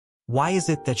Why is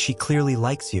it that she clearly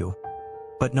likes you,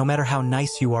 but no matter how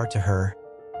nice you are to her,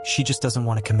 she just doesn't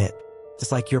want to commit?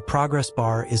 It's like your progress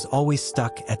bar is always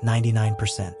stuck at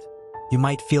 99%. You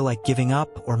might feel like giving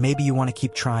up, or maybe you want to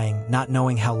keep trying, not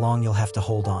knowing how long you'll have to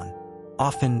hold on.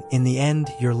 Often, in the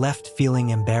end, you're left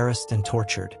feeling embarrassed and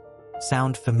tortured.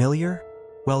 Sound familiar?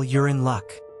 Well, you're in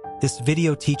luck. This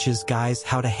video teaches guys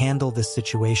how to handle this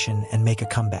situation and make a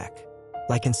comeback.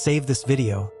 Like and save this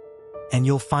video, and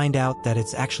you'll find out that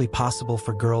it's actually possible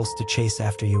for girls to chase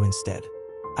after you instead.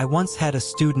 I once had a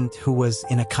student who was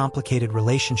in a complicated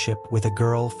relationship with a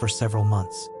girl for several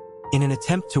months. In an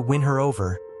attempt to win her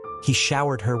over, he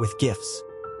showered her with gifts,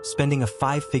 spending a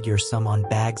 5-figure sum on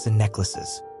bags and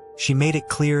necklaces. She made it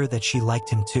clear that she liked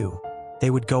him too. They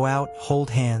would go out, hold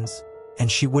hands,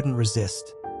 and she wouldn't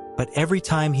resist. But every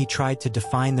time he tried to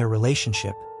define their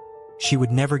relationship, she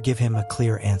would never give him a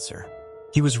clear answer.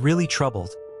 He was really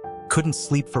troubled, couldn't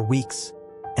sleep for weeks,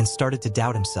 and started to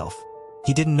doubt himself.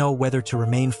 He didn't know whether to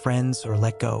remain friends or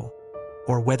let go,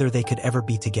 or whether they could ever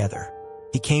be together.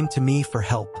 He came to me for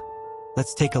help.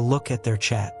 Let's take a look at their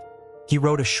chat. He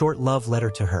wrote a short love letter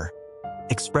to her,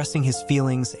 expressing his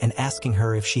feelings and asking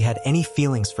her if she had any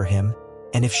feelings for him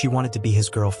and if she wanted to be his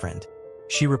girlfriend.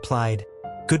 She replied,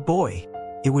 "Good boy.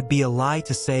 It would be a lie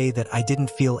to say that I didn't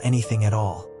feel anything at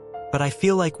all. But I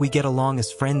feel like we get along as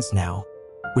friends now,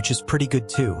 which is pretty good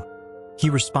too." He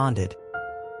responded,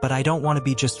 "But I don't want to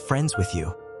be just friends with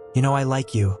you. You know I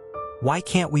like you. Why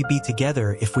can't we be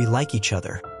together if we like each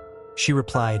other?" She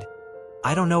replied,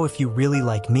 "I don't know if you really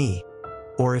like me,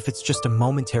 or if it's just a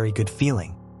momentary good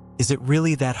feeling. Is it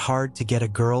really that hard to get a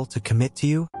girl to commit to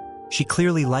you? She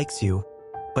clearly likes you,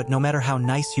 but no matter how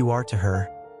nice you are to her,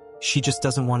 she just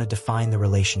doesn't want to define the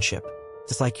relationship.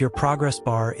 It's like your progress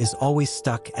bar is always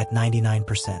stuck at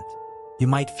 99%. You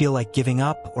might feel like giving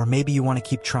up, or maybe you want to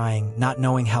keep trying, not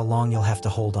knowing how long you'll have to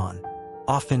hold on.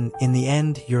 Often, in the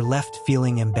end, you're left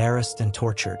feeling embarrassed and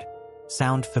tortured.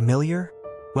 Sound familiar?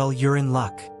 Well, you're in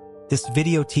luck. This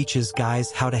video teaches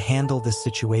guys how to handle this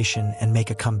situation and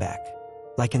make a comeback.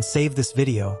 Like and save this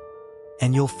video,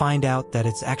 and you'll find out that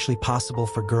it's actually possible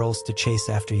for girls to chase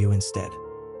after you instead.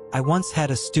 I once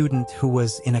had a student who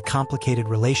was in a complicated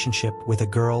relationship with a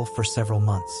girl for several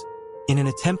months. In an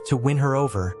attempt to win her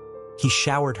over, he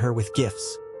showered her with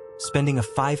gifts, spending a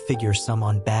 5-figure sum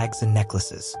on bags and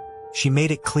necklaces. She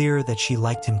made it clear that she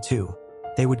liked him too.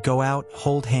 They would go out,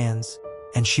 hold hands,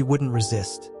 and she wouldn't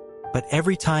resist. But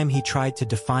every time he tried to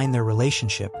define their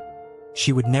relationship,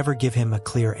 she would never give him a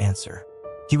clear answer.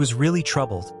 He was really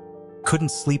troubled,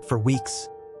 couldn't sleep for weeks,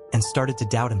 and started to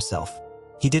doubt himself.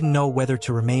 He didn't know whether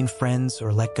to remain friends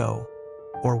or let go,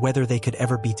 or whether they could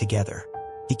ever be together.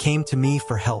 He came to me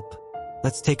for help.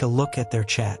 Let's take a look at their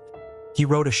chat. He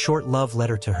wrote a short love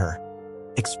letter to her,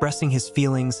 expressing his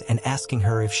feelings and asking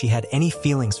her if she had any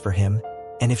feelings for him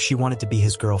and if she wanted to be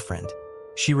his girlfriend.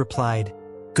 She replied,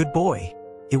 "Good boy.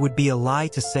 It would be a lie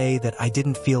to say that I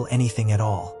didn't feel anything at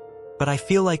all. But I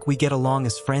feel like we get along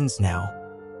as friends now,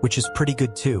 which is pretty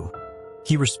good too."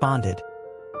 He responded,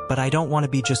 "But I don't want to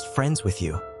be just friends with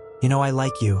you. You know I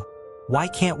like you. Why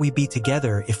can't we be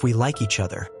together if we like each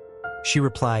other?" She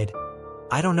replied,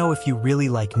 "I don't know if you really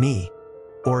like me,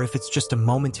 or if it's just a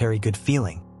momentary good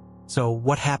feeling. So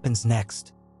what happens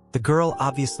next? The girl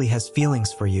obviously has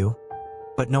feelings for you,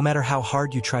 but no matter how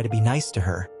hard you try to be nice to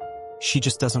her, she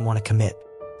just doesn't want to commit.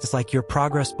 It's like your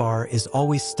progress bar is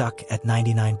always stuck at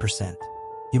 99%.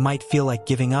 You might feel like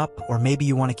giving up, or maybe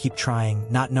you want to keep trying,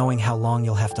 not knowing how long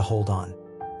you'll have to hold on.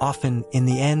 Often, in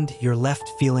the end, you're left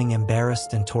feeling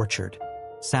embarrassed and tortured.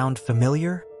 Sound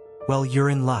familiar? Well, you're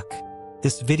in luck.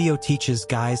 This video teaches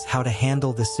guys how to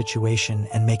handle this situation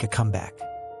and make a comeback.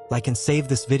 Like and save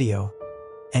this video,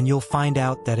 and you'll find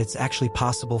out that it's actually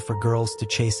possible for girls to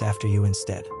chase after you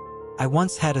instead. I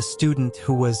once had a student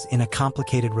who was in a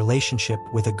complicated relationship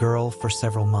with a girl for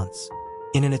several months.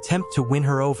 In an attempt to win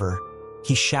her over,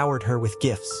 he showered her with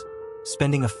gifts,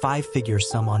 spending a 5-figure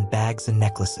sum on bags and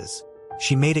necklaces.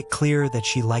 She made it clear that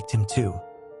she liked him too.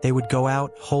 They would go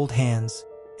out, hold hands,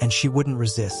 and she wouldn't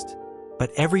resist.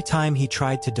 But every time he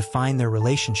tried to define their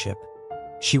relationship,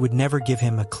 she would never give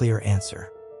him a clear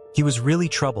answer. He was really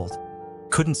troubled,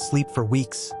 couldn't sleep for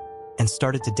weeks, and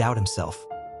started to doubt himself.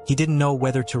 He didn't know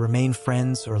whether to remain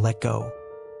friends or let go,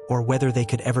 or whether they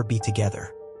could ever be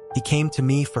together. He came to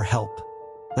me for help.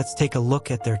 Let's take a look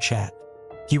at their chat.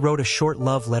 He wrote a short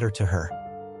love letter to her,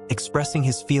 expressing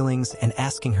his feelings and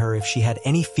asking her if she had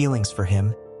any feelings for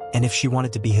him and if she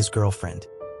wanted to be his girlfriend.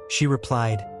 She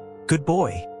replied, "Good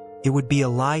boy. It would be a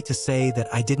lie to say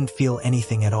that I didn't feel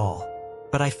anything at all.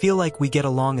 But I feel like we get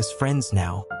along as friends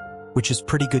now, which is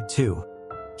pretty good too."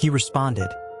 He responded,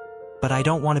 but I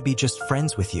don't want to be just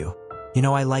friends with you. You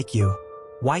know I like you.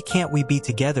 Why can't we be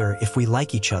together if we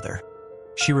like each other?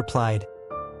 She replied,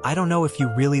 I don't know if you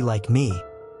really like me,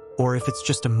 or if it's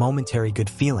just a momentary good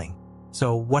feeling.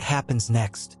 So what happens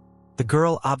next? The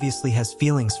girl obviously has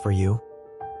feelings for you,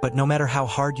 but no matter how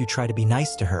hard you try to be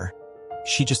nice to her,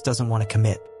 she just doesn't want to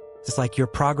commit. It's like your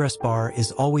progress bar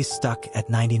is always stuck at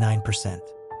 99%.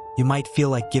 You might feel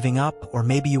like giving up, or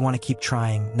maybe you want to keep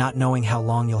trying, not knowing how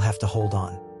long you'll have to hold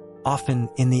on. Often,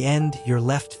 in the end, you're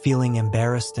left feeling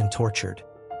embarrassed and tortured.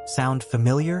 Sound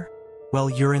familiar? Well,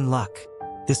 you're in luck.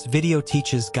 This video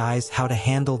teaches guys how to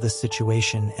handle this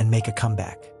situation and make a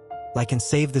comeback. Like and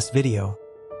save this video,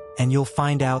 and you'll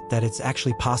find out that it's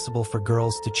actually possible for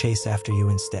girls to chase after you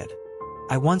instead.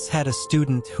 I once had a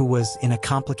student who was in a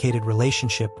complicated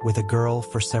relationship with a girl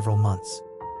for several months.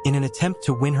 In an attempt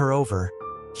to win her over,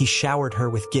 he showered her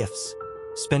with gifts,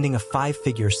 spending a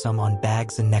 5-figure sum on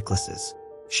bags and necklaces.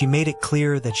 She made it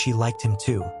clear that she liked him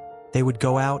too. They would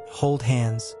go out, hold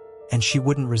hands, and she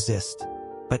wouldn't resist.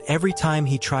 But every time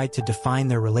he tried to define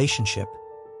their relationship,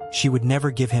 she would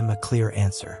never give him a clear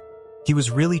answer. He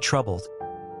was really troubled,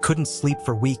 couldn't sleep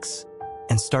for weeks,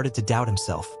 and started to doubt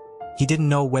himself. He didn't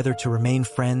know whether to remain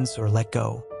friends or let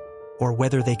go, or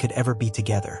whether they could ever be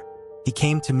together. He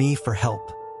came to me for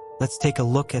help. Let's take a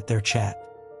look at their chat.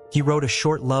 He wrote a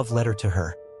short love letter to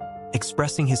her,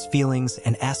 expressing his feelings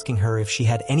and asking her if she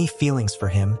had any feelings for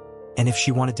him and if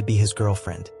she wanted to be his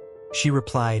girlfriend. She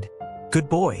replied, "Good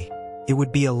boy. It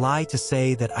would be a lie to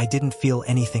say that I didn't feel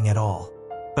anything at all.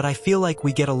 But I feel like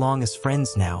we get along as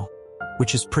friends now,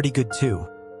 which is pretty good too."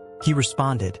 He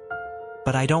responded,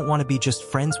 "But I don't want to be just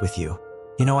friends with you.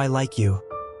 You know I like you.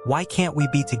 Why can't we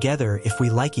be together if we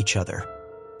like each other?"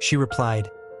 She replied,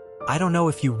 "I don't know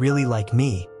if you really like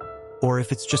me, or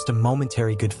if it's just a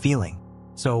momentary good feeling.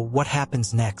 So what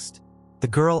happens next? The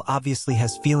girl obviously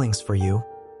has feelings for you,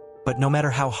 but no matter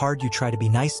how hard you try to be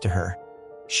nice to her,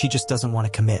 she just doesn't want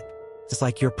to commit. It's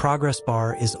like your progress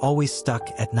bar is always stuck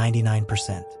at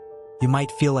 99%. You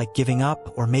might feel like giving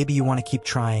up, or maybe you want to keep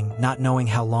trying, not knowing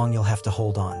how long you'll have to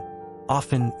hold on.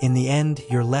 Often, in the end,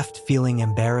 you're left feeling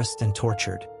embarrassed and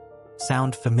tortured.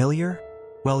 Sound familiar?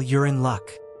 Well, you're in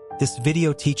luck. This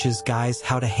video teaches guys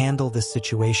how to handle this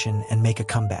situation and make a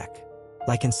comeback.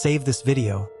 Like and save this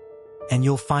video, and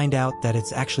you'll find out that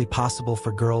it's actually possible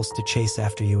for girls to chase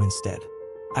after you instead.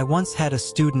 I once had a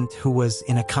student who was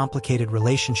in a complicated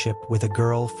relationship with a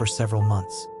girl for several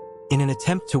months. In an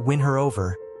attempt to win her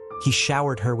over, he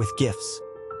showered her with gifts,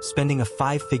 spending a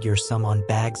 5-figure sum on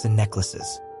bags and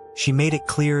necklaces. She made it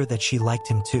clear that she liked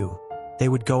him too. They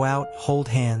would go out, hold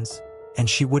hands, and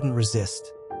she wouldn't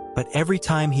resist. But every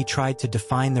time he tried to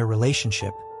define their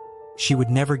relationship, she would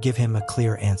never give him a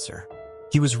clear answer.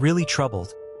 He was really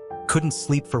troubled, couldn't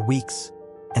sleep for weeks,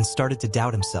 and started to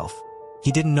doubt himself.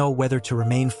 He didn't know whether to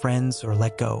remain friends or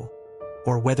let go,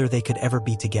 or whether they could ever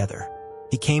be together.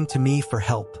 He came to me for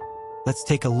help. Let's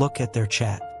take a look at their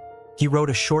chat. He wrote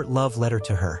a short love letter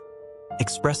to her,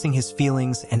 expressing his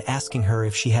feelings and asking her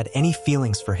if she had any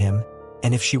feelings for him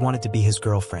and if she wanted to be his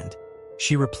girlfriend.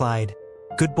 She replied,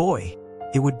 "Good boy.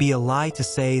 It would be a lie to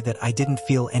say that I didn't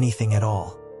feel anything at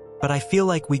all. But I feel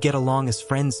like we get along as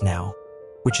friends now,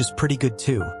 which is pretty good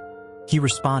too." He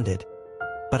responded,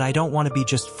 "But I don't want to be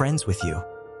just friends with you.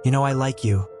 You know I like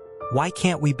you. Why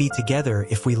can't we be together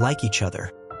if we like each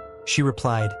other?" She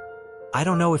replied, "I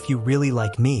don't know if you really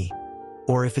like me,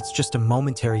 or if it's just a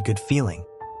momentary good feeling.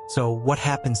 So what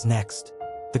happens next?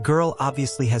 The girl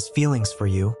obviously has feelings for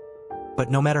you,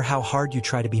 but no matter how hard you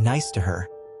try to be nice to her,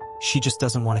 she just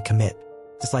doesn't want to commit.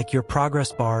 It's like your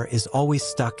progress bar is always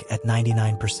stuck at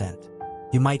 99%.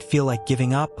 You might feel like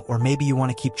giving up, or maybe you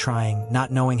want to keep trying,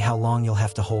 not knowing how long you'll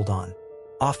have to hold on.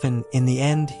 Often, in the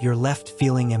end, you're left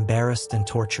feeling embarrassed and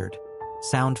tortured.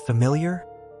 Sound familiar?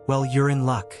 Well, you're in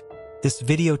luck. This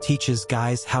video teaches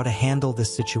guys how to handle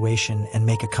this situation and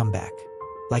make a comeback.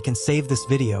 Like and save this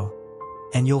video,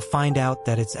 and you'll find out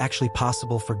that it's actually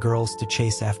possible for girls to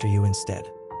chase after you instead.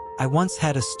 I once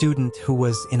had a student who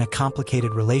was in a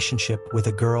complicated relationship with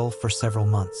a girl for several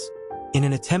months. In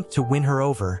an attempt to win her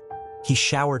over, he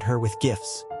showered her with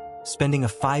gifts, spending a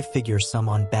 5-figure sum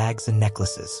on bags and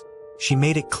necklaces. She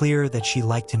made it clear that she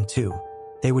liked him too.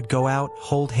 They would go out,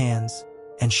 hold hands,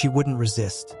 and she wouldn't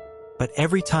resist. But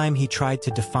every time he tried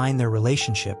to define their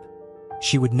relationship,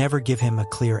 she would never give him a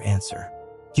clear answer.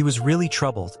 He was really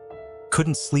troubled,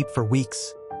 couldn't sleep for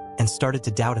weeks, and started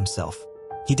to doubt himself.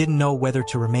 He didn't know whether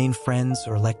to remain friends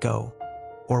or let go,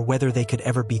 or whether they could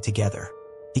ever be together.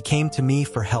 He came to me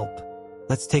for help.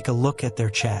 Let's take a look at their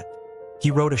chat. He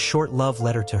wrote a short love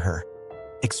letter to her,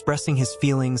 expressing his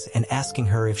feelings and asking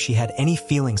her if she had any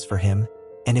feelings for him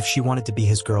and if she wanted to be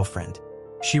his girlfriend.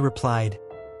 She replied,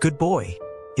 "Good boy.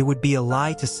 It would be a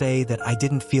lie to say that I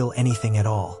didn't feel anything at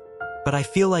all. But I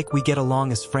feel like we get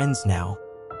along as friends now,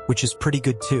 which is pretty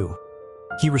good too."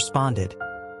 He responded,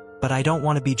 "But I don't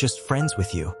want to be just friends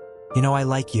with you. You know I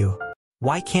like you.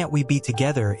 Why can't we be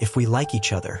together if we like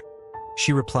each other?"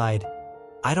 She replied,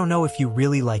 "I don't know if you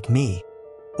really like me,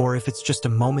 or if it's just a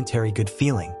momentary good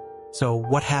feeling. So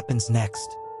what happens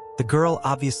next? The girl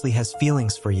obviously has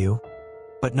feelings for you,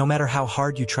 but no matter how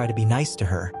hard you try to be nice to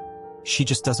her, she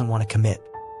just doesn't want to commit.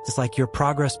 It's like your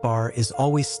progress bar is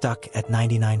always stuck at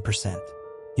 99%.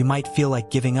 You might feel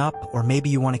like giving up, or maybe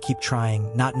you want to keep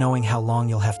trying, not knowing how long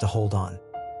you'll have to hold on.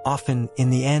 Often, in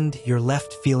the end, you're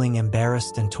left feeling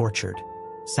embarrassed and tortured.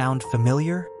 Sound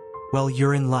familiar? Well,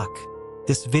 you're in luck.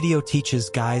 This video teaches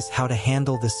guys how to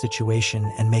handle this situation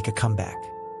and make a comeback.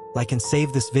 Like and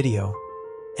save this video,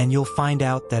 and you'll find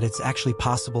out that it's actually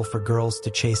possible for girls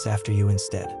to chase after you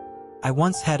instead. I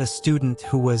once had a student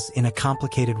who was in a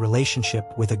complicated relationship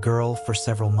with a girl for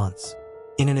several months.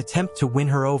 In an attempt to win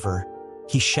her over,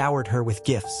 he showered her with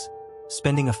gifts,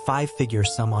 spending a 5-figure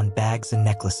sum on bags and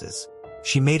necklaces.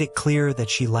 She made it clear that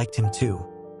she liked him too.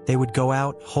 They would go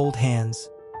out, hold hands,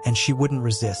 and she wouldn't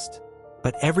resist.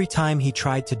 But every time he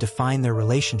tried to define their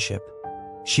relationship,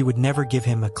 she would never give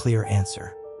him a clear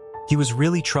answer. He was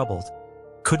really troubled,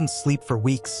 couldn't sleep for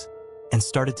weeks, and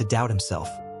started to doubt himself.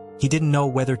 He didn't know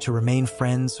whether to remain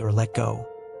friends or let go,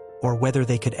 or whether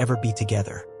they could ever be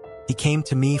together. He came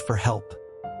to me for help.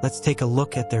 Let's take a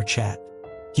look at their chat.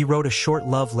 He wrote a short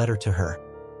love letter to her,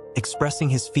 expressing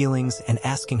his feelings and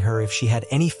asking her if she had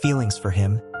any feelings for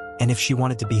him and if she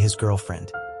wanted to be his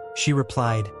girlfriend. She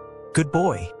replied, "Good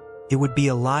boy. It would be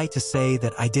a lie to say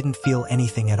that I didn't feel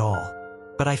anything at all.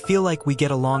 But I feel like we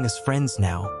get along as friends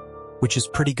now, which is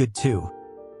pretty good too."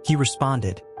 He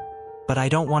responded, "But I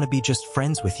don't want to be just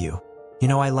friends with you. You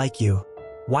know I like you.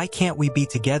 Why can't we be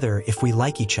together if we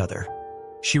like each other?"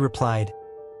 She replied,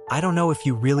 "I don't know if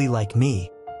you really like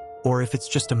me, or if it's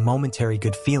just a momentary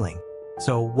good feeling.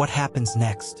 So what happens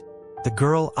next? The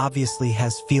girl obviously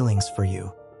has feelings for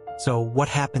you. So what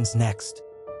happens next?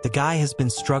 The guy has been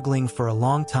struggling for a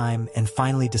long time and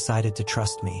finally decided to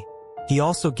trust me. He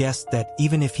also guessed that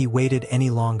even if he waited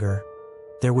any longer,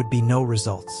 there would be no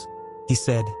results. He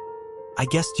said, I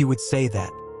guessed you would say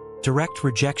that. Direct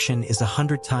rejection is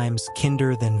 100 times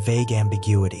kinder than vague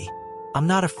ambiguity. I'm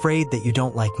not afraid that you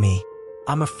don't like me.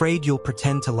 I'm afraid you'll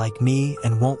pretend to like me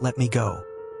and won't let me go.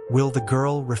 Will the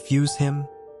girl refuse him?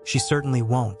 She certainly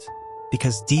won't,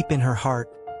 because deep in her heart,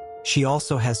 she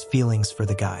also has feelings for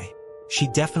the guy. She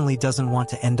definitely doesn't want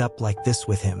to end up like this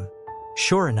with him.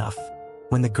 Sure enough,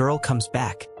 when the girl comes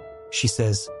back, she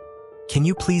says, Can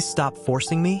you please stop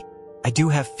forcing me? I do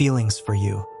have feelings for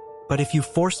you. But if you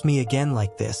force me again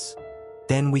like this,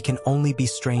 then we can only be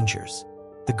strangers.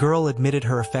 The girl admitted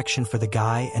her affection for the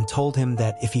guy and told him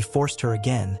that if he forced her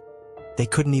again, they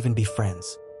couldn't even be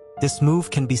friends. This move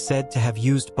can be said to have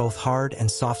used both hard and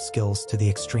soft skills to the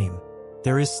extreme.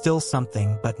 There is still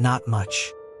something, but not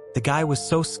much. The guy was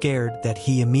so scared that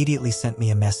he immediately sent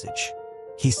me a message.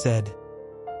 He said,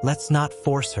 Let's not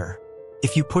force her.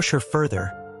 If you push her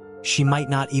further, she might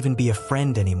not even be a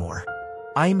friend anymore.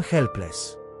 I'm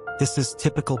helpless. This is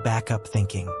typical backup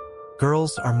thinking.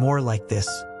 Girls are more like this.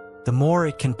 The more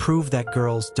it can prove that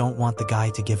girls don't want the guy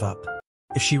to give up.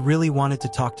 If she really wanted to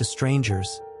talk to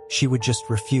strangers, she would just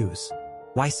refuse.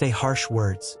 Why say harsh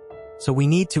words? So we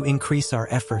need to increase our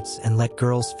efforts and let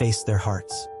girls face their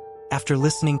hearts. After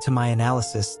listening to my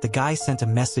analysis, the guy sent a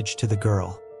message to the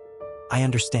girl. I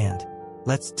understand.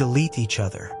 Let's delete each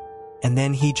other. And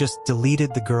then he just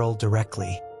deleted the girl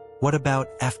directly. What about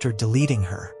after deleting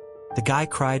her? The guy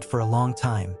cried for a long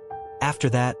time. After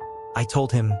that, I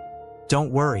told him,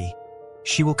 Don't worry.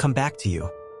 She will come back to you.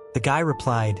 The guy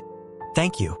replied,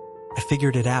 Thank you. I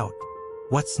figured it out.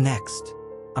 What's next?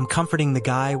 I'm comforting the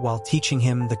guy while teaching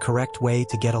him the correct way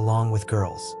to get along with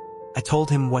girls. I told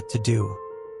him what to do.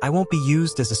 I won't be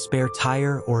used as a spare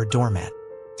tire or a doormat.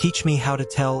 Teach me how to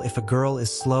tell if a girl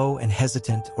is slow and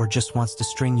hesitant or just wants to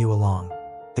string you along.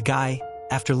 The guy,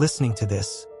 after listening to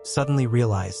this, suddenly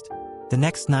realized. The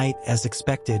next night, as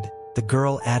expected, the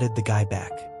girl added the guy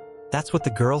back. That's what the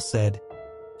girl said.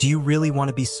 Do you really want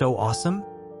to be so awesome?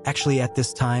 Actually, at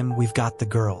this time, we've got the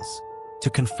girls. To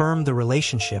confirm the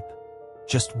relationship,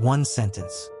 just one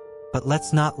sentence. But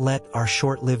let's not let our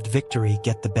short-lived victory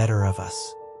get the better of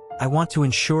us. I want to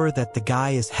ensure that the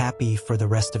guy is happy for the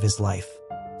rest of his life.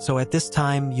 So at this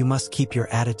time, you must keep your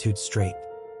attitude straight.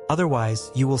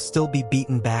 Otherwise, you will still be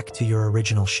beaten back to your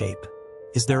original shape.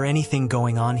 Is there anything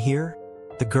going on here?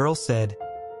 The girl said,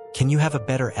 Can you have a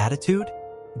better attitude?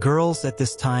 Girls at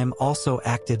this time also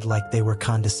acted like they were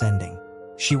condescending.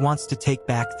 She wants to take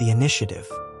back the initiative.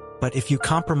 But if you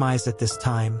compromise at this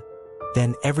time,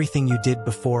 then everything you did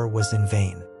before was in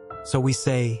vain. So we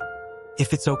say,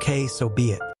 if it's okay, so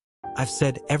be it. I've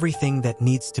said everything that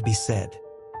needs to be said.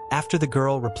 After the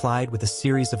girl replied with a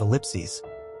series of ellipses,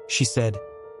 she said,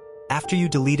 after you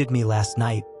deleted me last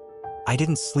night, I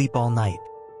didn't sleep all night.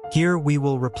 Here we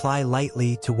will reply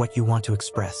lightly to what you want to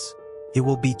express. It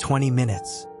will be 20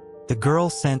 minutes. The girl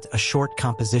sent a short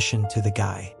composition to the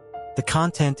guy. The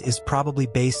content is probably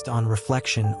based on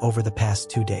reflection over the past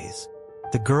 2 days.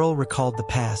 The girl recalled the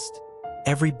past,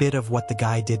 every bit of what the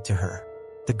guy did to her.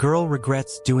 The girl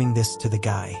regrets doing this to the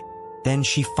guy. Then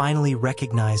she finally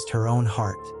recognized her own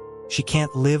heart. She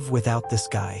can't live without this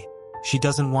guy. She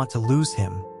doesn't want to lose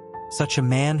him. Such a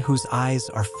man whose eyes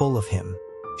are full of him.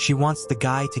 She wants the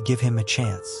guy to give him a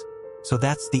chance. So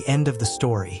that's the end of the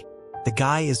story. The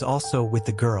guy is also with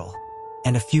the girl.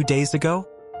 And a few days ago,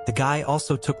 the guy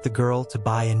also took the girl to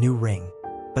buy a new ring.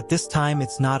 But this time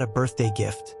it's not a birthday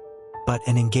gift, but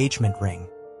an engagement ring.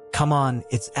 Come on,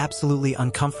 it's absolutely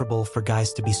uncomfortable for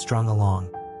guys to be strung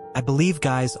along. I believe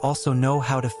guys also know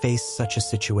how to face such a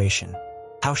situation.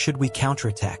 How should we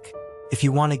counterattack? If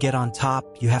you want to get on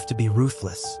top, you have to be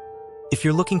ruthless. If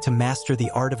you're looking to master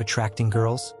the art of attracting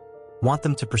girls, want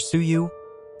them to pursue you,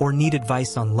 or need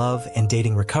advice on love and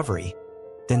dating recovery,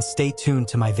 then stay tuned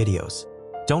to my videos.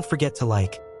 Don't forget to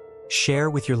like, share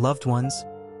with your loved ones,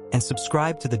 and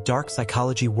subscribe to the Dark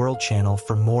Psychology World channel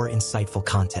for more insightful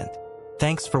content.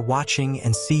 Thanks for watching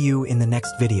and see you in the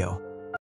next video.